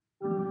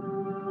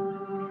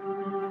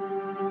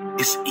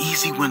It's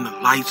easy when the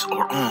lights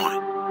are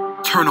on.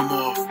 Turn them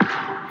off.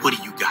 What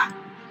do you got?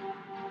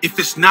 If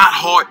it's not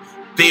hard,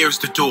 there's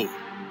the door.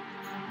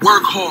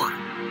 Work hard.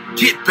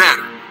 Get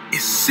better.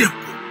 It's simple.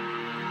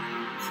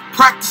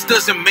 Practice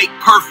doesn't make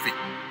perfect.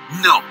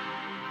 No.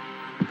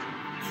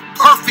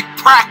 Perfect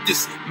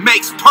practice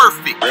makes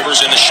perfect.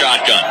 Rivers in the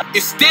shotgun.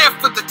 It's there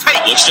for the take.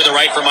 Looks to the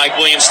right for Mike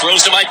Williams.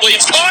 Throws to Mike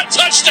Williams. Caught.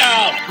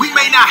 Touchdown. We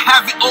may not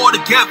have it all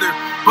together,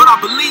 but I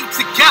believe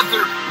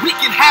together we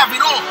can have it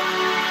all.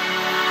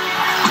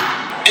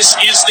 This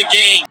is the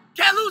game.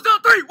 Can't lose on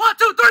three. 1, 2,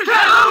 3.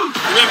 Can't lose.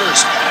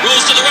 Rivers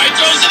rolls to the right.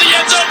 Throws to the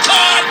end zone.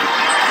 Caught.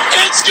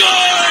 It's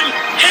good.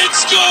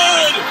 It's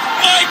good.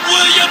 Mike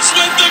Williams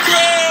with the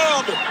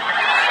grab.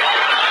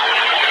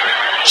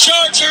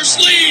 Chargers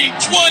lead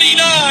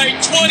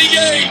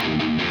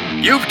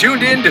 29-28. You've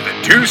tuned in to the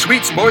Too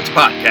Sweet Sports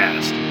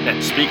Podcast.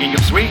 And speaking of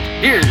sweet,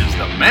 here's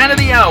the man of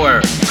the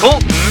hour,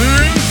 Colton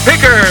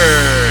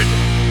Pickard.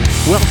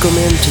 Welcome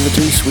into the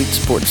Too Sweet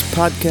Sports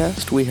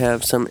Podcast. We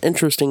have some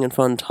interesting and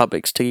fun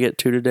topics to get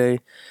to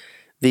today.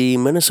 The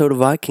Minnesota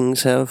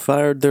Vikings have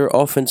fired their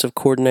offensive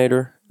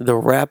coordinator. The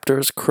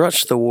Raptors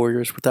crushed the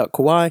Warriors without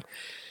Kawhi.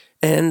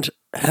 And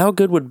how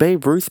good would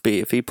Babe Ruth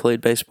be if he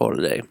played baseball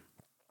today?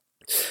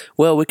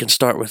 Well, we can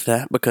start with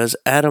that because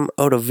Adam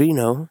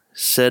Ottavino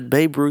said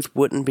Babe Ruth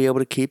wouldn't be able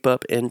to keep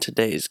up in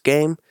today's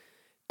game.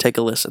 Take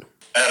a listen.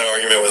 I had an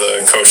argument with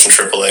a coach in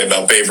AAA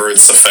about Babe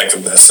Ruth's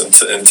effectiveness in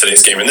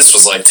today's game, and this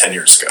was like 10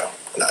 years ago.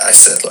 And I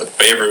said, look,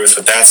 Babe Ruth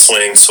with that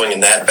swinging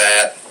that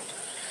bat,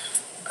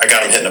 I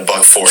got him hitting a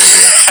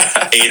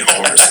 $140, 8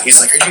 homers.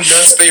 He's like, are you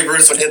nuts? Babe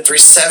Ruth would hit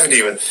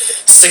 370 with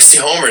 60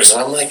 homers.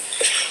 And I'm like,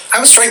 I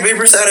would strike Babe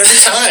Ruth out every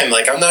time.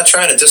 Like, I'm not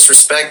trying to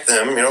disrespect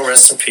them,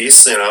 rest in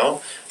peace,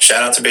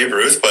 shout out to Babe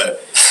Ruth,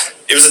 but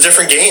it was a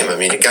different game. I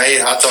mean, a guy ate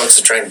hot dogs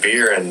and drank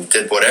beer and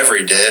did whatever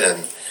he did,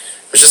 and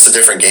it was just a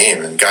different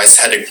game. And guys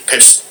had to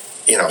pitch,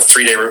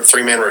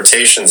 3-man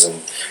rotations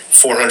and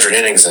 400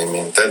 innings. I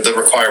mean, the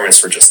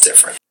requirements were just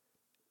different.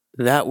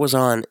 That was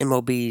on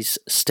MLB's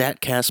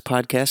StatCast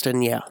podcast,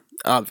 and yeah,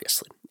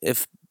 obviously,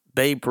 if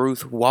Babe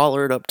Ruth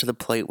wallered up to the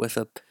plate with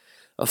a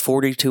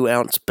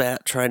 42-ounce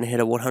bat trying to hit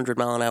a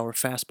 100-mile-an-hour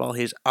fastball,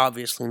 he's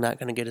obviously not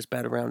going to get his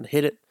bat around to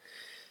hit it.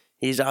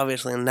 He's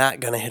obviously not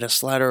going to hit a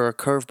slider or a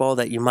curveball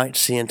that you might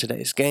see in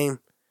today's game.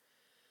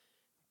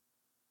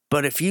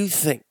 But if you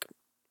think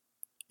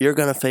you're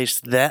going to face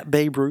that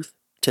Babe Ruth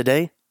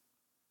today,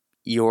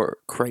 you're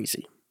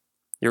crazy.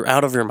 You're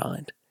out of your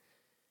mind.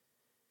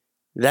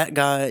 That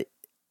guy's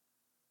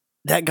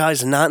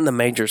not in the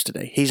majors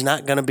today. He's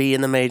not going to be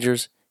in the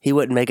majors. He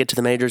wouldn't make it to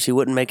the majors. He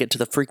wouldn't make it to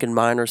the freaking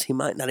minors. He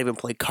might not even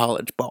play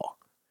college ball.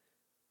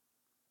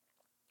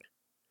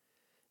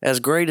 As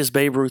great as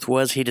Babe Ruth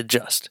was, he'd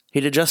adjust.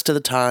 He'd adjust to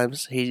the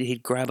times.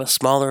 He'd grab a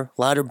smaller,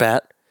 lighter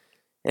bat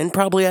and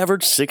probably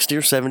average 60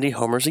 or 70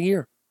 homers a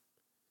year.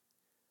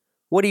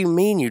 What do you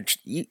mean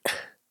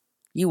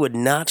you would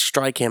not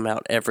strike him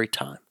out every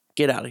time?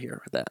 Get out of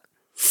here with that.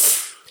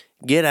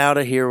 Get out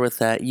of here with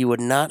that. You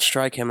would not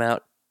strike him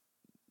out.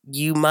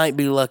 You might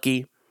be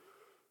lucky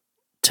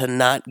to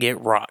not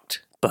get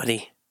rocked,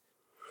 buddy.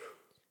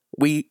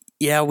 We've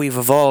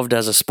evolved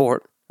as a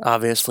sport,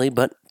 obviously,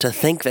 but to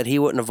think that he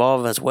wouldn't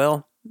evolve as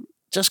well,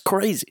 just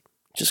crazy.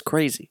 Just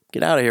crazy.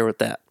 Get out of here with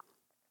that.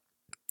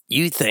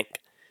 You think,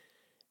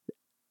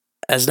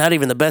 as not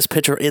even the best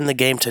pitcher in the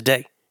game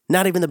today, you're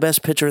not even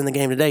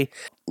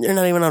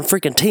on a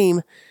freaking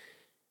team,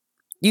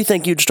 you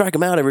think you'd strike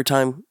him out every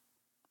time.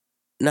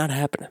 Not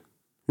happening.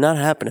 Not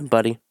happening,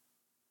 buddy.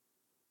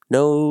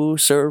 No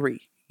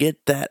sirree.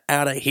 Get that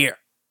out of here.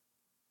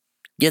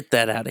 Get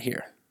that out of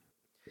here.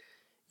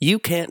 You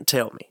can't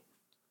tell me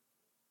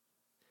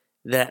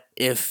that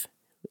if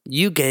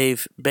you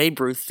gave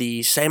Babe Ruth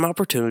the same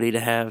opportunity to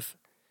have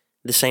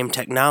the same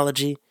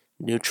technology,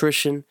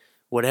 nutrition,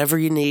 whatever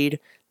you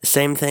need, the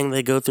same thing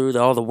they go through,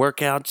 all the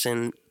workouts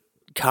in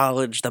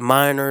college, the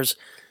minors,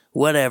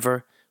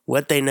 whatever,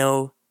 what they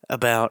know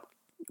about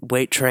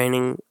weight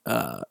training,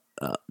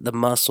 the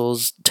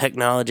muscles,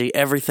 technology,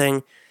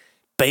 everything,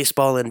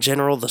 baseball in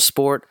general, the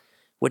sport,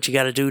 what you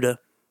got to do to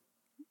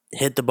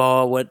hit the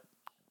ball, what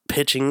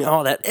pitching,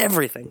 all that,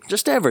 everything,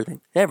 just everything.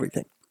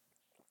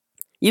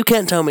 You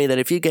can't tell me that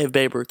if you gave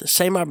Babe Ruth the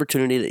same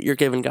opportunity that you're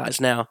giving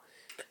guys now,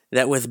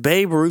 that with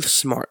Babe Ruth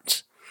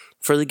smarts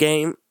for the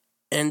game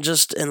and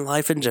just in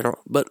life in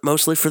general, but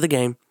mostly for the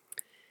game,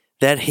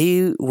 that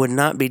he would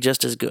not be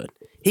just as good.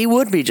 He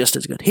would be just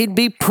as good. He'd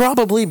be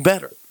probably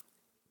better.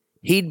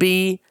 He'd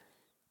be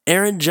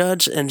Aaron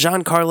Judge and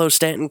Giancarlo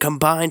Stanton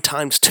combined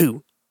times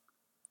 2.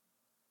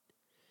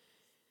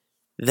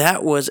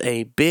 That was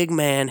a big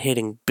man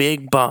hitting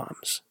big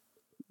bombs.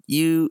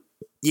 You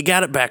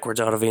got it backwards,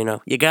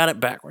 Ottavino. You got it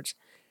backwards.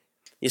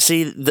 You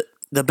see,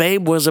 the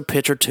Babe was a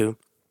pitcher too.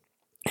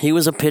 He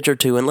was a pitcher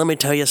too, and let me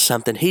tell you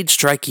something. He'd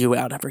strike you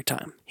out every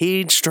time.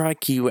 You've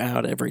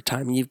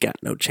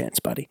got no chance,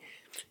 buddy.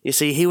 You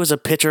see, he was a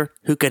pitcher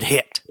who could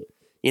hit.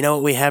 You know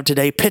what we have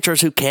today?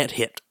 Pitchers who can't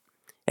hit.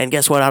 And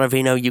guess what,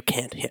 Ottavino? You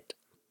can't hit.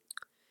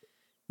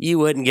 you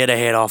wouldn't get a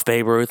hit off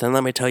Babe Ruth. And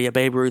let me tell you,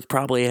 Babe Ruth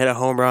probably hit a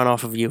home run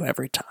off of you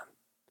every time.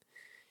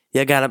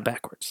 You got it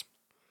backwards.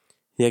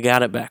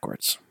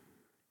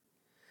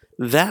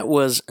 That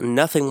was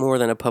nothing more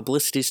than a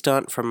publicity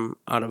stunt from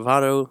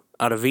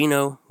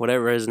Ottavino,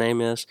 whatever his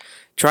name is,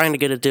 trying to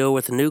get a deal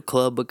with a new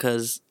club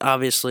because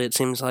obviously it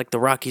seems like the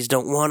Rockies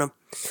don't want him.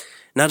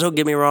 Now, don't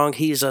get me wrong,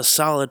 he's a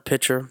solid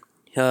pitcher.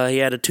 He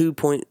had a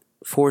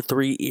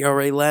 2.43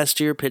 ERA last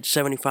year, pitched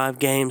 75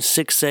 games,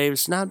 6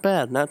 saves. Not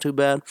bad, not too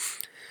bad.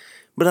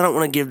 But I don't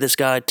want to give this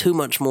guy too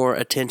much more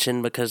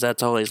attention because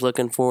that's all he's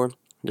looking for.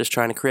 Just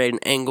trying to create an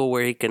angle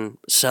where he can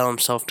sell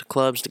himself to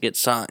clubs to get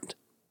signed.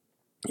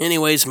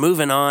 Anyways,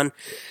 moving on.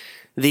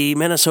 The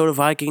Minnesota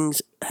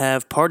Vikings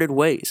have parted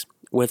ways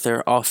with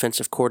their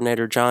offensive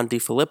coordinator, John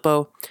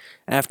DeFilippo,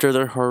 after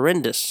their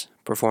horrendous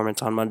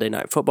performance on Monday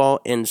Night Football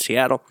in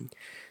Seattle.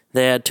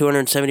 They had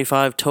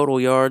 275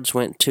 total yards,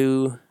 went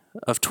 2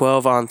 of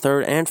 12 on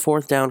third and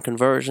fourth down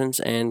conversions,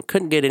 and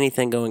couldn't get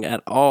anything going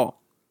at all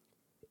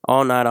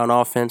night on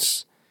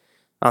offense,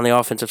 on the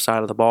offensive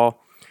side of the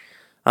ball.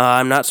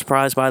 I'm not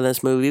surprised by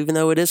this move, even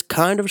though it is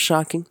kind of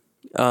shocking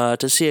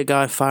to see a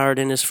guy fired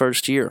in his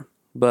first year.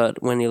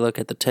 But when you look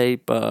at the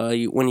tape,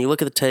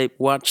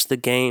 watch the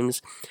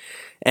games,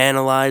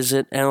 analyze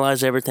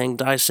everything,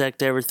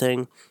 dissect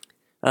everything,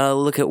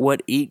 look at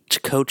what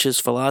each coach's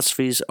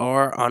philosophies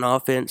are on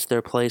offense,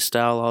 their play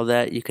style, all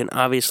that, you can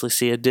obviously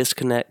see a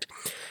disconnect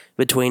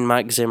between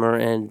Mike Zimmer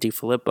and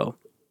DeFilippo.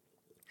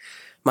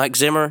 Mike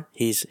Zimmer,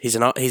 he's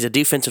a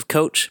defensive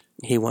coach.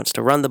 He wants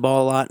to run the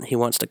ball a lot. He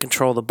wants to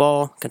control the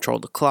ball, control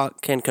the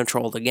clock, and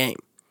control the game.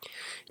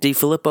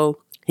 DeFilippo,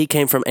 he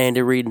came from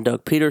Andy Reid and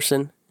Doug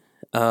Peterson,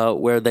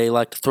 where they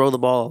like to throw the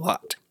ball a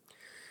lot.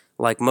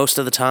 Like most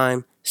of the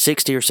time,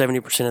 60 or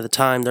 70% of the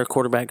time, their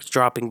quarterback is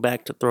dropping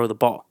back to throw the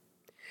ball.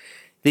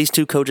 These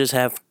two coaches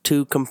have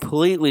two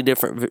completely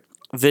different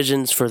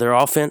visions for their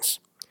offense,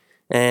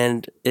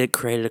 and it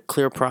created a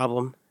clear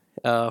problem,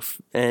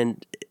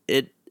 and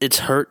it's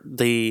hurt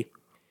the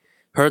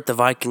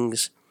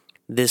Vikings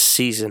this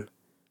season,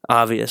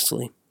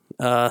 obviously.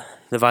 The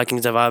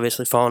Vikings have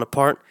obviously fallen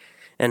apart,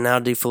 and now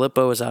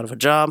DeFilippo is out of a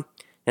job,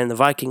 and the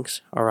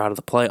Vikings are out of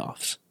the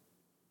playoffs.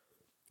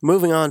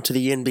 Moving on to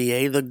the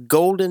NBA, the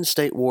Golden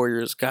State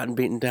Warriors got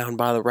beaten down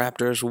by the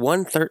Raptors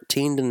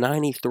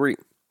 113-93.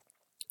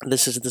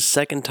 This is the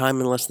second time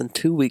in less than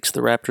 2 weeks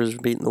the Raptors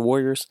have beaten the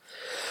Warriors.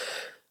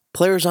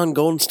 Players on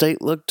Golden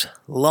State looked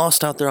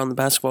lost out there on the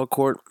basketball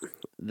court.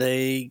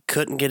 They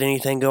couldn't get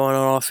anything going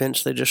on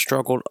offense. They just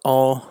struggled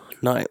all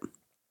night.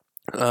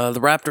 The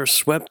Raptors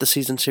swept the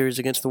season series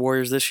against the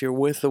Warriors this year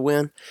with the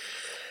win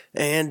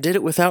and did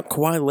it without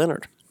Kawhi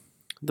Leonard.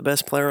 The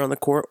best player on the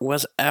court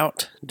was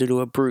out due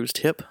to a bruised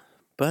hip,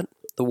 but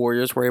the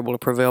Warriors were able to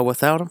prevail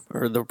without him,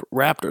 or the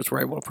Raptors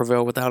were able to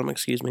prevail without him,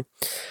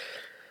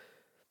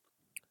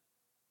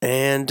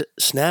 and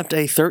snapped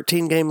a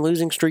 13-game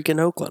losing streak in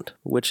Oakland,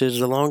 which is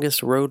the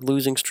longest road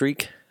losing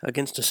streak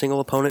against a single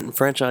opponent in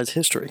franchise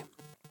history.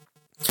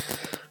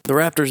 The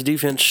Raptors'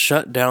 defense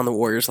shut down the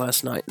Warriors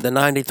last night. The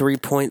 93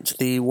 points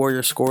the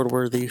Warriors scored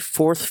were the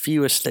fourth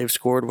fewest they've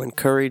scored when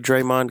Curry,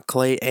 Draymond,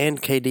 Klay, and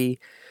KD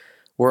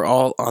were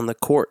all on the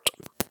court.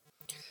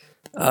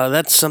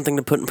 That's something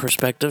to put in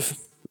perspective,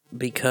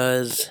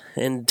 because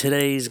in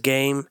today's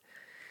game,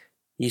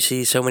 you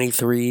see so many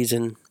threes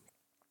and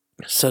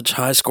such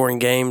high-scoring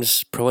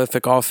games,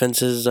 prolific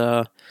offenses,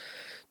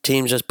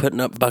 teams just putting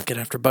up bucket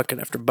after bucket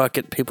after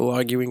bucket, people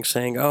arguing,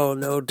 saying, oh,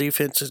 no,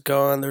 defense is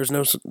gone, there's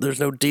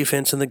no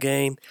defense in the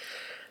game.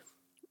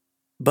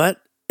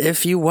 But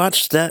if you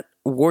watched that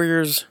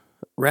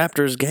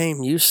Warriors-Raptors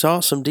game, you saw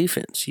some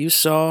defense. You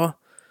saw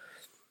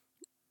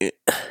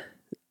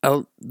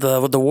the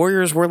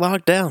Warriors were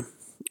locked down.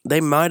 They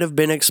might have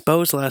been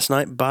exposed last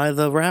night by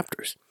the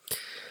Raptors.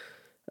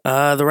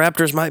 The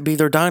Raptors might be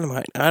their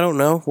dynamite. I don't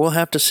know. We'll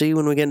have to see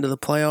when we get into the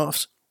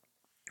playoffs.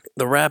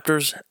 The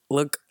Raptors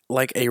look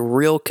like a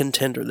real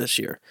contender this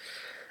year.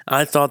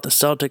 I thought the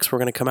Celtics were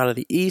going to come out of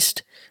the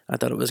East. I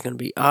thought it was going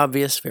to be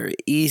obvious, very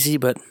easy,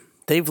 but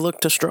they've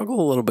looked to struggle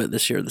a little bit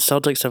this year. The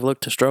Celtics have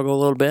looked to struggle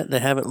a little bit. They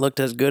haven't looked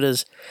as good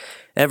as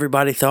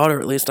everybody thought, or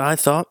at least I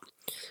thought.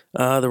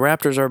 The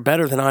Raptors are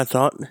better than I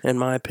thought, in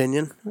my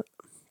opinion.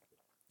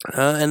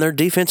 And their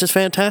defense is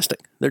fantastic.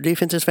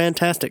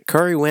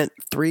 Curry went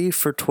 3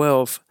 for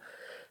 12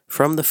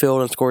 from the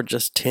field and scored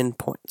just 10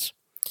 points.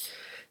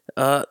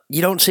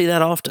 You don't see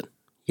that often.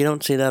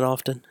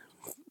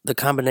 The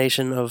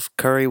combination of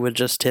Curry with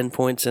just 10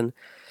 points and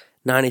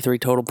 93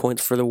 total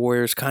points for the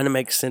Warriors kind of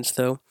makes sense,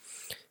 though.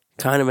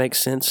 You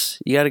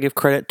got to give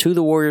credit to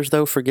the Warriors,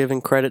 though, for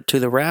giving credit to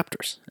the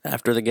Raptors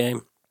after the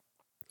game.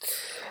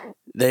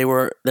 They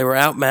were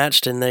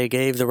outmatched, and they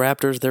gave the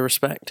Raptors their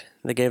respect.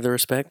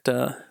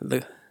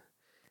 The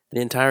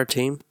entire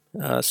team.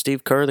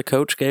 Steve Kerr, the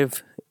coach,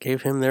 gave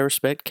him their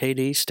respect.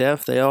 KD,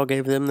 Steph, they all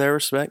gave them their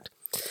respect.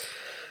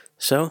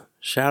 So,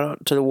 shout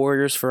out to the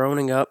Warriors for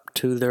owning up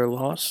to their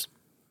loss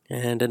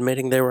and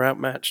admitting they were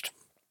outmatched.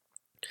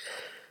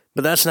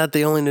 But that's not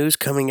the only news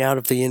coming out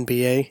of the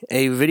NBA.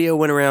 A video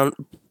went around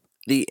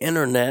the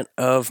internet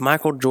of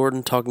Michael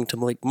Jordan talking to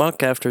Malik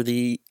Monk after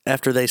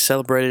they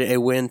celebrated a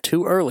win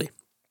too early,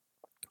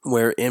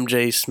 where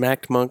MJ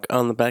smacked Monk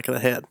on the back of the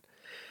head.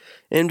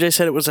 MJ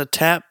said it was a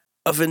tap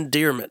of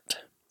endearment.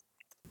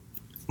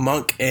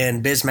 Monk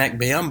and Bismack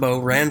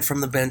Biyombo ran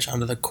from the bench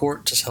onto the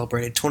court to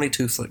celebrate a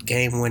 22-foot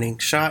game-winning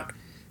shot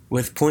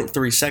with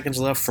 0.3 seconds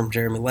left from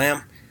Jeremy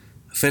Lamb.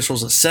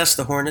 Officials assessed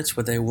the Hornets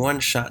with a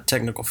one-shot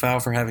technical foul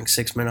for having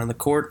 6 men on the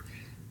court,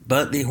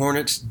 but the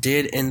Hornets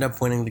did end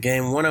up winning the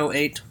game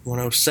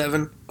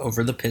 108-107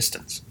 over the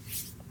Pistons.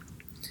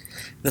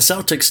 The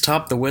Celtics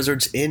topped the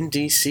Wizards in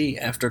D.C.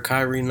 after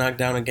Kyrie knocked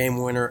down a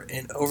game winner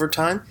in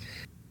overtime.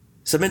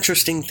 Some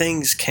interesting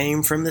things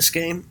came from this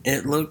game.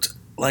 It looked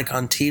like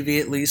on TV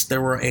at least,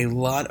 there were a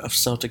lot of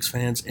Celtics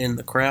fans in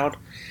the crowd.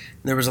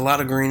 There was a lot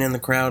of green in the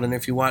crowd, and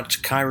if you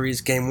watch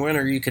Kyrie's game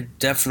winner, you could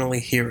definitely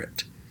hear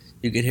it.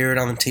 You could hear it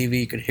on the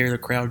TV, you could hear the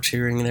crowd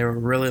cheering, and they were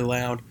really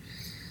loud.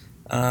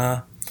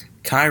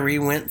 Kyrie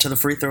went to the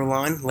free throw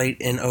line late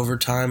in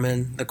overtime,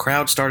 and the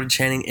crowd started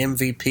chanting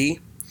MVP.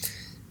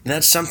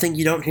 That's something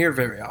you don't hear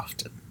very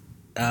often.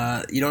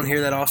 You don't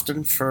hear that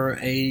often for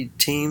a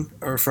team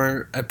or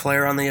for a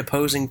player on the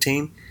opposing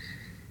team.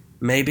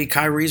 Maybe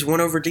Kyrie's won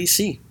over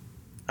DC.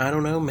 I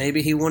don't know.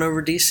 Maybe he won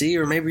over DC,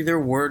 or maybe there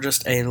were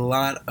just a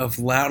lot of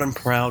loud and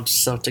proud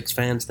Celtics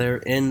fans there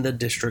in the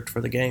district for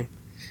the game.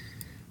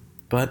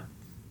 But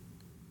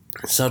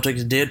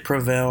Celtics did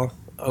prevail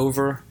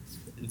over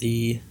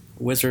the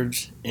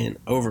Wizards in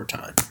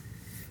overtime.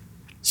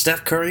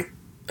 Steph Curry,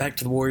 back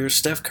to the Warriors.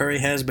 Steph Curry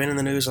has been in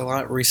the news a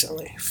lot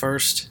recently.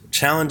 First,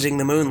 challenging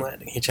the moon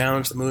landing. He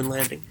challenged the moon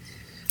landing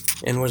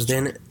and was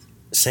then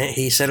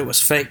he said it was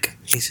fake.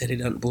 He said he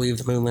doesn't believe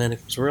the moon landing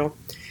was real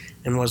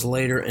and was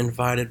later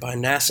invited by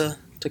NASA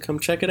to come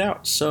check it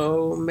out.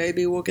 So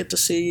maybe we'll get to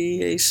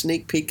see a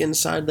sneak peek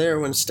inside there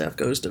when Steph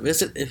goes to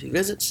visit, if he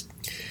visits.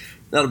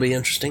 That'll be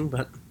interesting.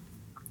 But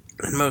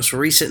in most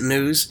recent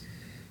news,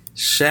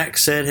 Shaq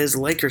said his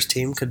Lakers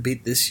team could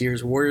beat this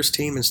year's Warriors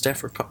team, and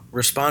Steph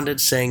responded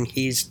saying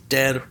he's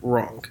dead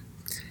wrong.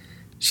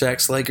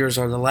 Shaq's Lakers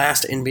are the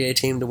last NBA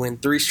team to win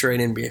 3 straight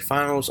NBA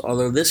Finals,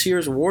 although this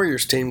year's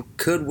Warriors team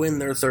could win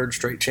their 3rd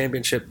straight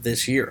championship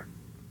this year.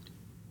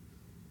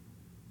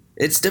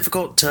 It's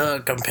difficult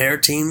to compare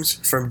teams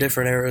from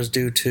different eras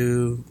due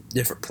to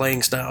different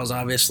playing styles,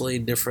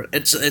 obviously.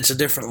 It's a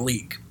different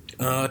league.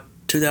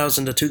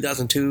 2000 to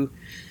 2002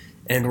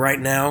 and right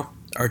now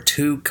are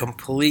 2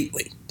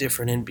 completely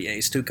different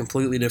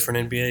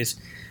NBAs.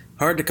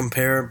 Hard to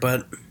compare,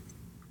 but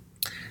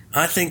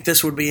I think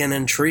this would be an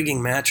intriguing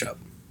matchup.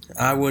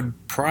 I would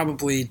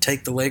probably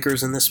take the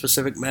Lakers in this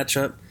specific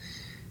matchup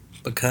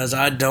because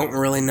I don't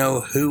really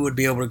know who would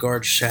be able to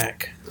guard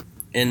Shaq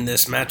in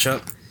this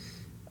matchup.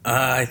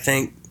 I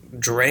think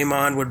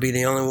Draymond would be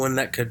the only one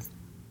that could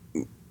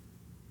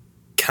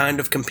kind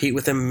of compete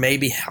with him,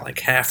 maybe like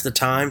half the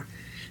time,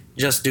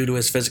 just due to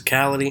his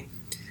physicality.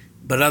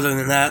 But other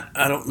than that,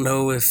 I don't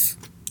know if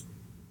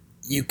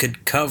you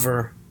could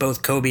cover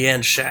both Kobe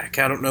and Shaq.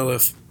 I don't know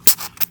if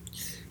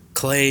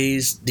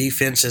Klay's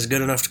defense is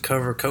good enough to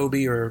cover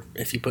Kobe, or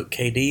if you put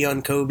KD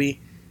on Kobe.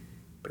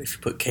 But if you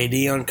put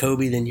KD on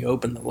Kobe, then you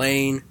open the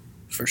lane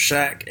for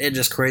Shaq. It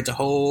just creates a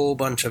whole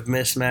bunch of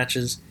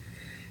mismatches.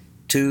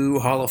 2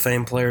 Hall of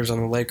Fame players on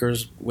the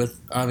Lakers with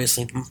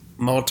obviously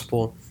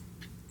multiple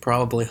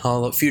probably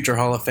future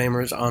Hall of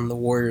Famers on the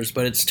Warriors,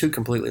 but it's 2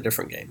 completely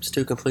different games,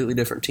 2 completely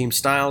different team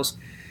styles.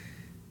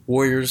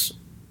 Warriors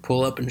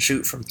pull up and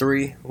shoot from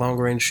 3,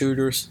 long-range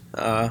shooters.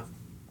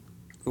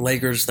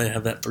 Lakers, they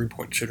have that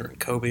 3-point shooter in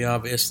Kobe,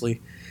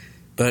 obviously.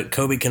 But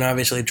Kobe can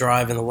obviously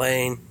drive in the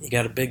lane. You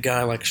got a big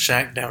guy like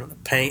Shaq down in the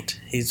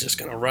paint. He's just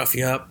going to rough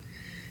you up.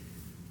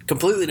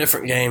 Completely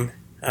different game.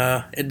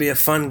 It'd be a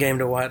fun game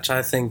to watch.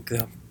 I think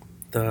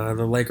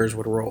the Lakers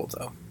would roll,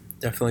 though.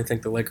 Definitely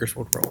think the Lakers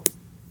would roll.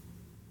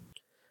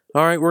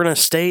 All right, we're going to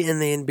stay in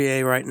the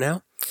NBA right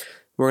now.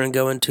 We're going to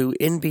go into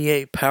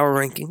NBA power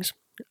rankings.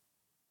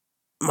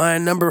 My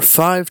number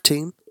 5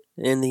 team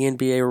in the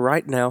NBA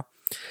right now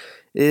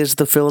is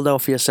the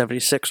Philadelphia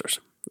 76ers.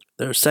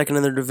 They're second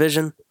in their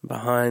division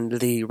behind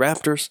the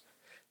Raptors,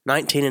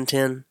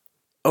 19-10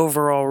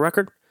 overall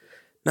record.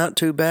 Not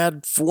too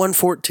bad.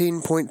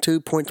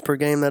 114.2 points per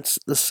game. That's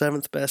the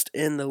 7th best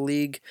in the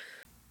league.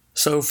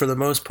 So for the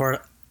most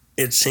part,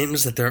 it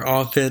seems that their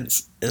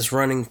offense is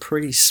running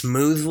pretty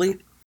smoothly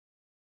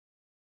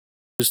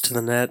to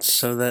the Nets,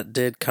 so that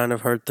did kind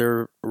of hurt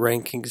their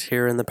rankings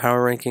here in the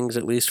power rankings,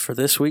 at least for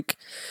this week.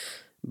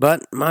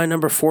 But my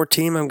number 4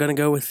 team, I'm going to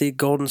go with the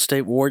Golden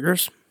State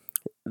Warriors.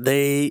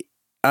 I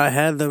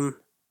had them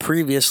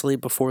previously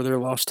before their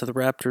loss to the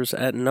Raptors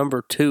at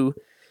number 2,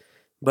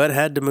 but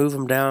had to move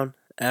them down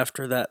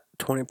after that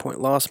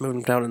 20-point loss, moved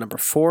them down to number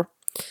 4.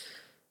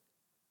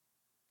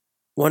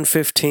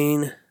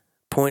 115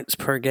 points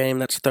per game,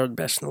 that's 3rd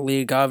best in the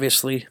league,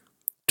 obviously.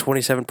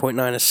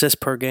 27.9 assists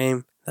per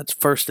game, that's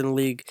 1st in the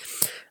league.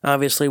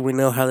 Obviously, we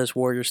know how this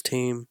Warriors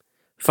team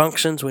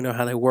functions. We know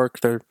how they work.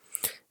 They're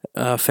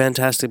a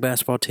fantastic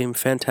basketball team,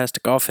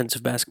 fantastic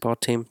offensive basketball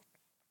team.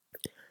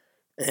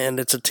 and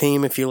it's a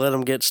team. If you let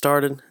them get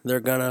started, they're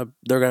gonna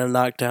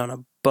knock down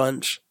a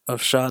bunch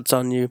of shots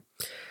on you,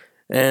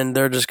 and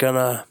they're just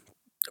gonna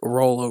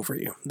roll over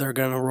you. They're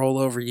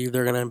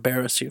gonna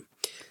embarrass you.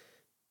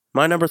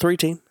 My number 3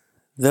 team,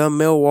 the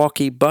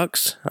Milwaukee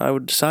Bucks. I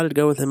would decided to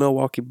go with the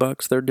Milwaukee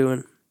Bucks. They're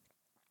doing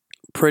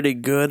pretty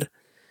good.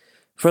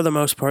 For the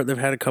most part, they've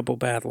had a couple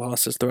bad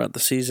losses throughout the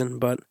season,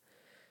 but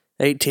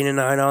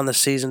 18-9 on the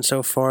season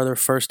so far. They're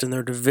first in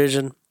their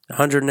division.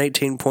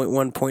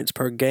 118.1 points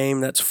per game.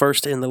 That's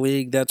first in the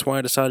league. That's why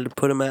I decided to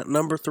put them at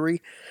number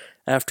 3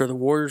 after the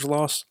Warriors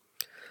loss.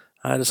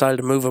 I decided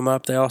to move them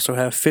up. They also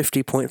have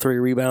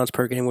 50.3 rebounds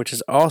per game, which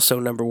is also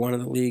number 1 in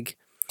the league,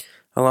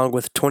 along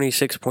with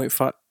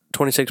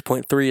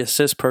 26.3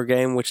 assists per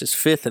game, which is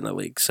 5th in the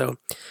league. So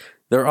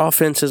their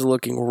offense is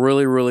looking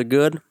really, really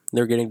good.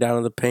 They're getting down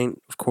in the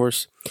paint, of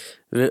course.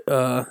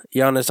 Giannis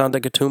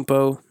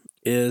Antetokounmpo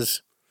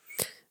is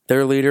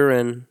their leader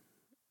in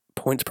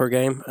points per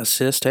game,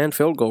 assist, and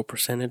field goal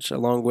percentage,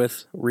 along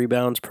with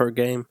rebounds per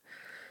game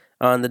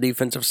on the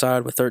defensive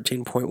side with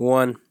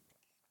 13.1.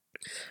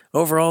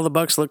 Overall, the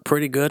Bucks look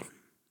pretty good.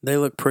 They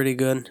look pretty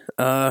good.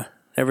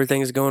 Everything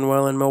is going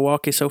well in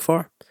Milwaukee so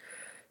far.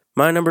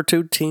 My number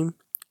 2 team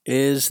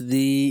is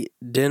the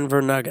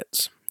Denver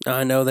Nuggets.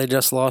 I know they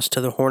just lost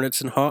to the Hornets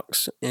and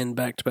Hawks in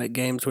back-to-back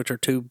games, which are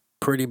 2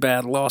 pretty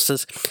bad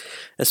losses,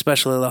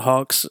 especially the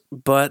Hawks,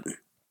 but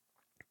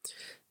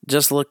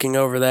just looking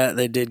over that,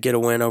 they did get a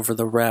win over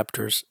the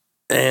Raptors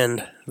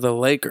and the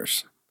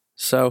Lakers.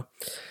 So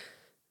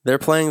they're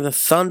playing the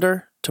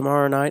Thunder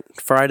tomorrow night,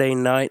 Friday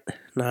night,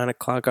 9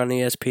 o'clock on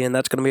ESPN.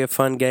 That's going to be a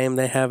fun game.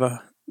 They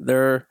have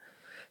their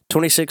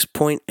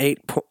 26.8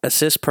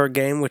 assists per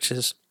game, which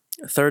is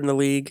 3rd in the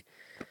league.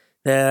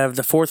 They have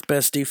the 4th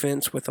best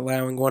defense with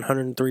allowing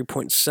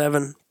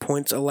 103.7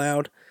 points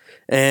allowed.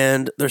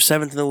 And they're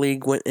 7th in the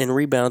league in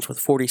rebounds with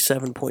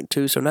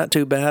 47.2, so not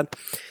too bad.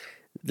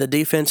 The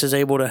defense is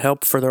able to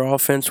help for their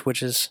offense,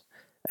 which is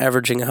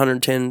averaging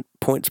 110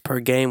 points per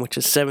game, which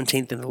is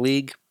 17th in the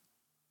league.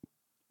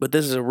 But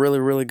this is a really,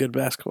 really good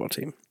basketball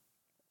team.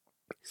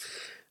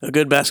 A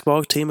good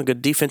basketball team, a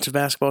good defensive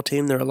basketball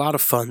team. They're a lot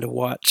of fun to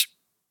watch.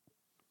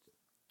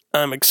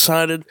 I'm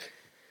excited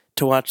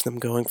to watch them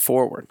going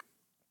forward.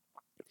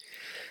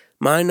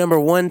 My number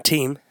 1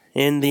 team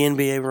in the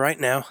NBA right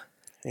now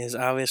is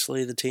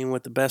obviously the team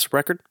with the best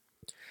record.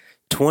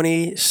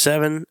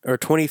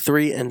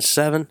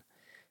 23-7.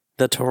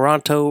 The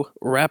Toronto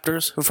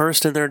Raptors,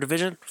 first in their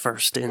division,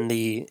 first in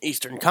the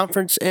Eastern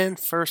Conference, and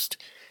first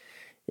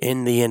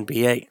in the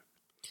NBA.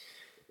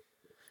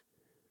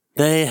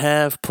 They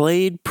have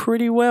played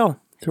pretty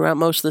well throughout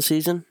most of the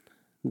season.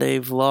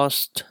 They've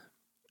lost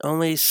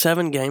only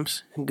 7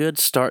 games. Good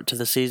start to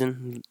the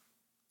season.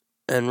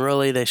 And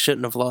really, they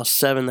shouldn't have lost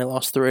 7. They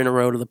lost 3 in a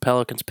row to the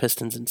Pelicans,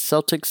 Pistons, and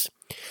Celtics.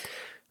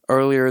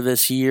 Earlier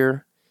this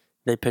year,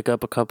 they pick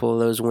up a couple of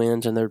those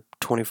wins, and they're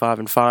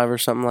 25-5 or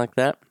something like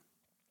that.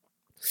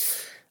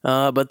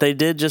 But they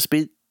did just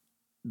beat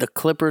the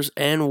Clippers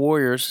and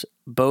Warriors,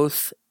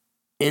 both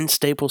in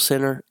Staples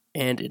Center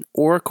and in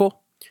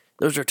Oracle.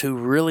 Those are 2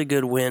 really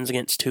good wins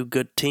against 2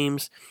 good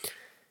teams.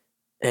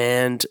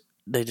 And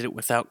they did it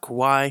without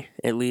Kawhi,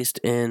 at least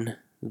in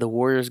the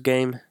Warriors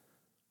game.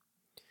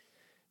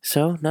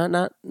 So,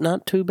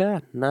 not too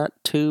bad. Not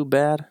too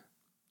bad.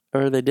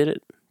 Or they did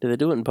it. Did they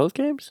do it in both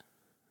games?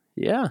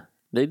 Yeah,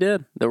 they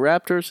did. The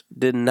Raptors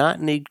did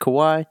not need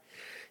Kawhi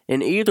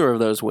in either of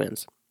those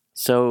wins.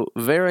 So,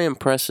 very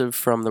impressive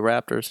from the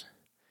Raptors.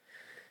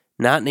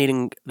 Not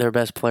needing their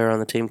best player on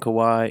the team,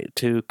 Kawhi,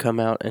 to come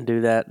out and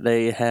do that.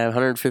 They have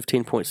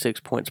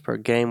 115.6 points per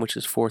game, which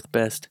is 4th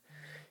best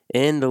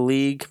in the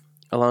league,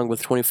 along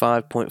with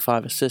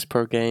 25.5 assists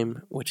per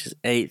game, which is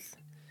 8th.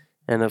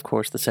 And, of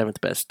course, the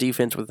 7th best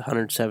defense with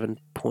 107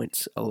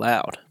 points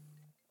allowed.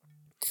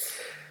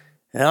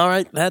 All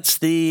right, that's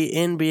the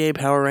NBA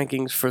Power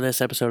Rankings for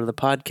this episode of the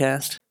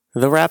podcast.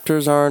 The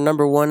Raptors are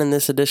number 1 in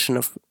this edition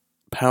of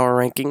Power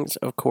Rankings.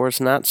 Of course,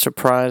 not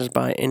surprised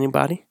by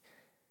anybody.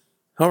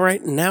 All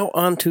right, now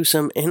on to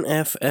some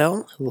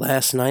NFL.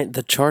 Last night,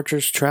 the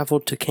Chargers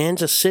traveled to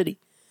Kansas City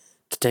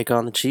to take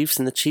on the Chiefs,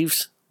 and the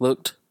Chiefs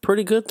looked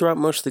pretty good throughout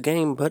most of the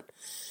game, but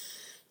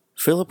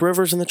Phillip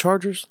Rivers and the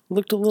Chargers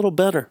looked a little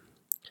better.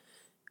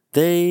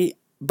 They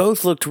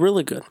both looked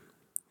really good.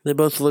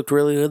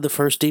 The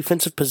first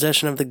defensive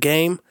possession of the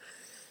game,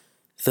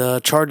 the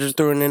Chargers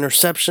threw an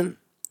interception.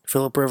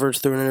 Phillip Rivers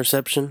threw an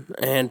interception,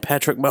 and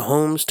Patrick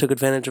Mahomes took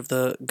advantage of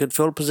the good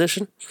field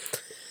position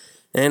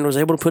and was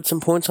able to put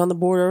some points on the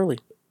board early.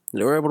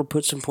 They were able to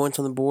put some points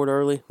on the board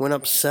early, went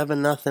up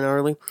 7-0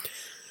 early.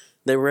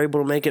 They were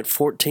able to make it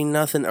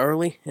 14-0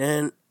 early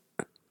and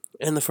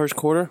in the first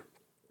quarter,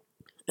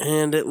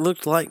 and it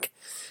looked like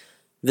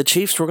the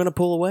Chiefs were going to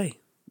pull away.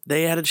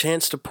 They had a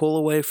chance to pull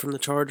away from the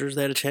Chargers.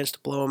 They had a chance to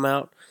blow them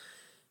out,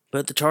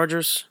 but the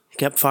Chargers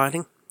kept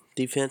fighting.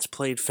 Defense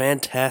played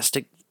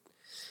fantastic,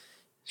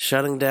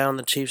 shutting down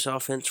the Chiefs'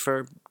 offense for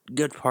a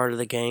good part of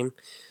the game.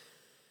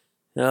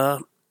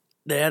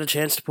 They had a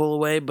chance to pull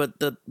away, but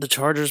the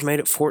Chargers made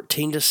it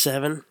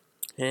 14-7,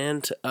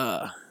 and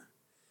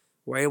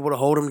were able to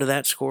hold them to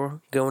that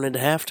score going into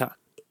halftime.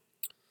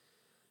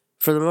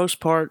 For the most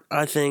part,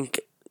 I think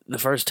the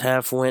first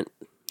half went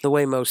the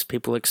way most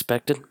people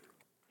expected.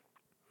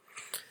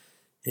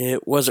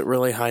 It wasn't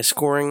really high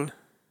scoring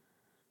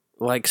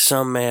like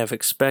some may have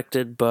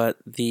expected, but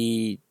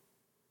the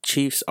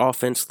Chiefs'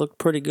 offense looked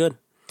pretty good.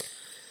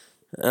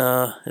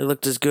 It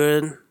looked as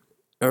good,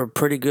 or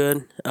pretty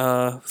good.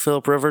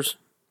 Phillip Rivers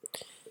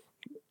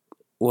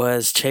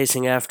was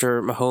chasing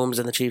after Mahomes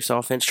and the Chiefs'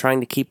 offense, trying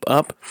to keep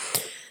up.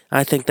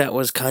 I think that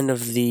was kind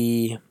of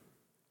the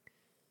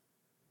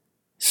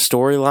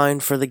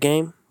storyline for the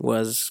game,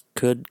 was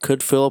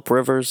could Phillip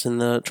Rivers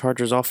and the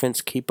Chargers'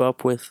 offense keep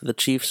up with the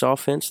Chiefs'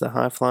 offense, the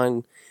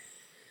high-flying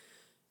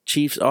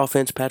Chiefs'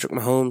 offense, Patrick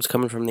Mahomes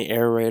coming from the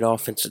air raid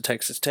offense at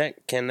Texas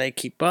Tech. Can they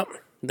keep up?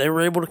 They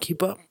were able to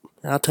keep up.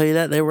 I'll tell you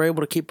that. They were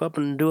able to keep up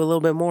and do a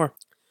little bit more.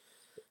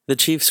 The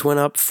Chiefs went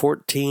up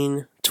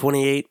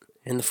 14-28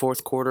 in the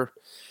fourth quarter,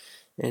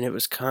 and it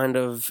was kind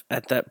of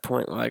at that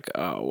point like,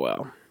 oh,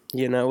 well,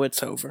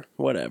 it's over.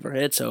 Whatever.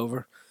 It's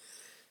over.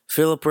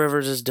 Phillip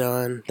Rivers is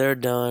done. They're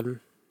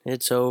done.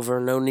 It's over.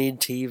 No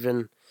need to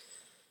even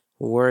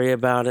worry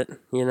about it,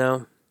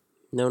 No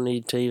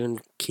need to even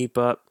keep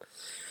up.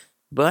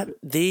 But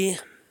the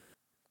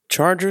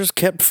Chargers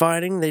kept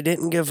fighting. They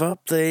didn't give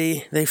up.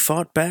 They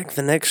fought back.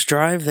 The next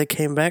drive, they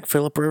came back.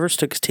 Phillip Rivers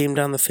took his team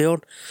down the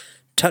field.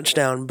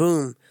 Touchdown,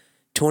 boom,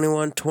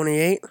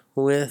 21-28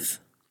 with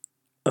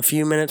a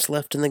few minutes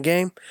left in the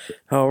game.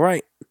 All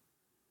right,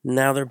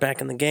 now they're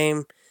back in the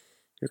game.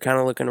 You're kind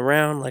of looking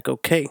around like,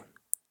 okay,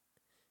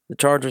 the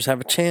Chargers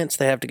have a chance.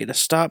 They have to get a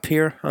stop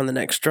here on the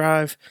next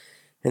drive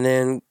and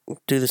then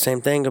do the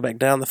same thing, go back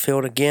down the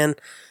field again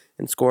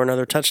and score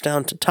another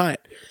touchdown to tie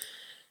it.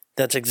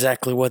 That's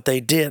exactly what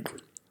they did.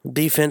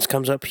 Defense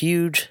comes up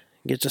huge,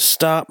 gets a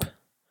stop,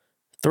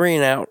 3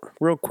 and out,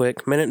 real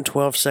quick, minute and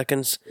 12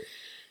 seconds.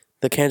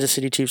 The Kansas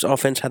City Chiefs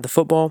offense had the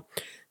football.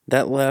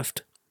 That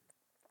left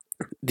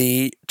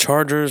the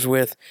Chargers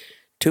with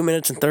 2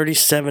 minutes and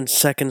 37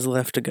 seconds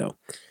left to go.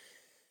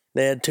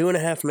 They had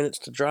 2.5 minutes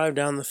to drive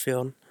down the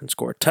field and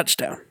score a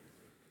touchdown.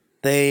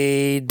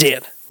 They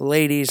did.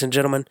 Ladies and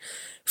gentlemen,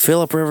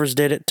 Phillip Rivers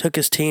did it, took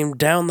his team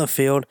down the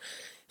field,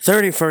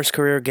 31st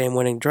career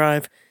game-winning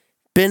drive.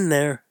 Been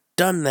there,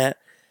 done that.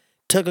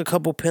 Took a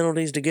couple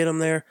penalties to get him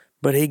there,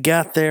 but he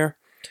got there.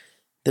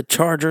 The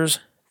Chargers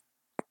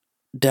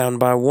down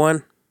by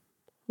 1.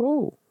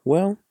 Oh,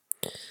 well,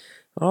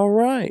 all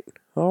right.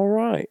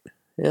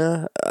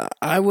 Yeah,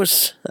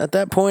 at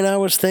that point, I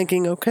was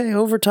thinking, okay,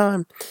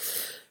 overtime.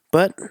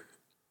 But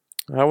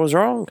I was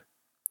wrong.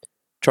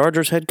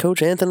 Chargers head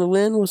coach Anthony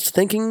Lynn was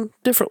thinking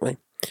differently.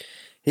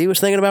 He was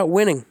thinking about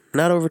winning,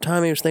 not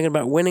overtime. He was thinking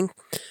about winning.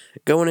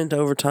 Going into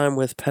overtime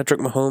with Patrick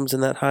Mahomes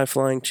and that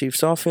high-flying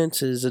Chiefs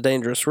offense is a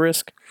dangerous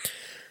risk.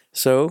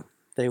 So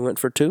they went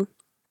for 2,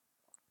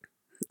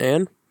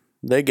 and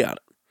they got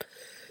it.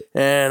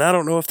 And I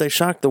don't know if they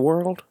shocked the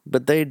world,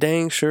 but they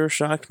dang sure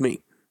shocked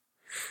me.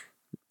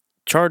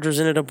 Chargers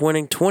ended up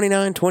winning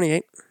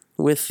 29-28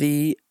 with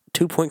the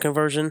 2-point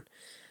conversion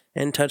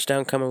and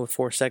touchdown coming with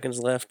 4 seconds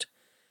left.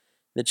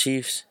 The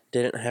Chiefs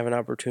didn't have an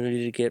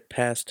opportunity to get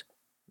past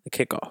the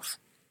kickoff.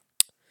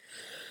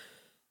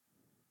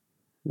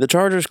 The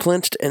Chargers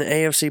clinched an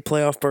AFC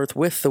playoff berth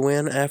with the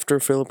win after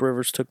Phillip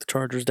Rivers took the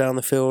Chargers down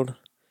the field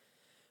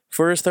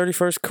for his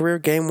 31st career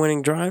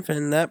game-winning drive,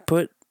 and that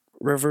put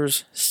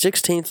Rivers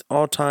 16th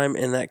all-time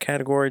in that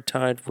category,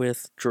 tied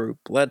with Drew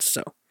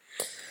Bledsoe.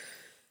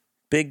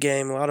 Big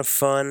game, a lot of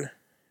fun,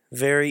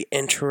 very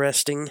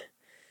interesting.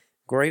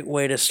 Great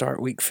way to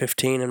start Week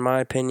 15, in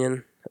my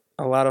opinion.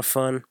 A lot of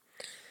fun.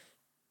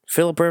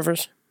 Phillip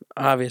Rivers,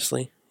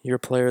 obviously, your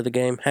player of the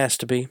game, has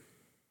to be.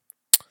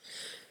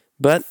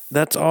 But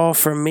that's all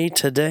from me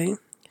today.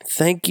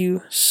 Thank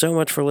you so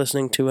much for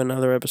listening to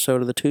another episode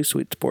of the Too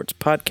Sweet Sports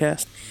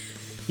Podcast.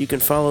 You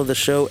can follow the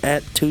show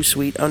at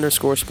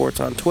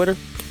 2sweet_sports on Twitter,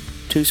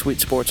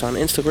 2sweetsports on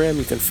Instagram.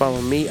 You can follow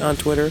me on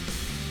Twitter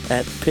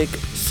at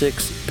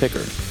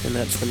Pick6Picker, and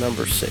that's the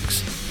number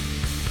 6.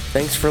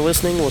 Thanks for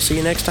listening. We'll see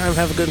you next time.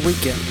 Have a good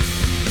weekend.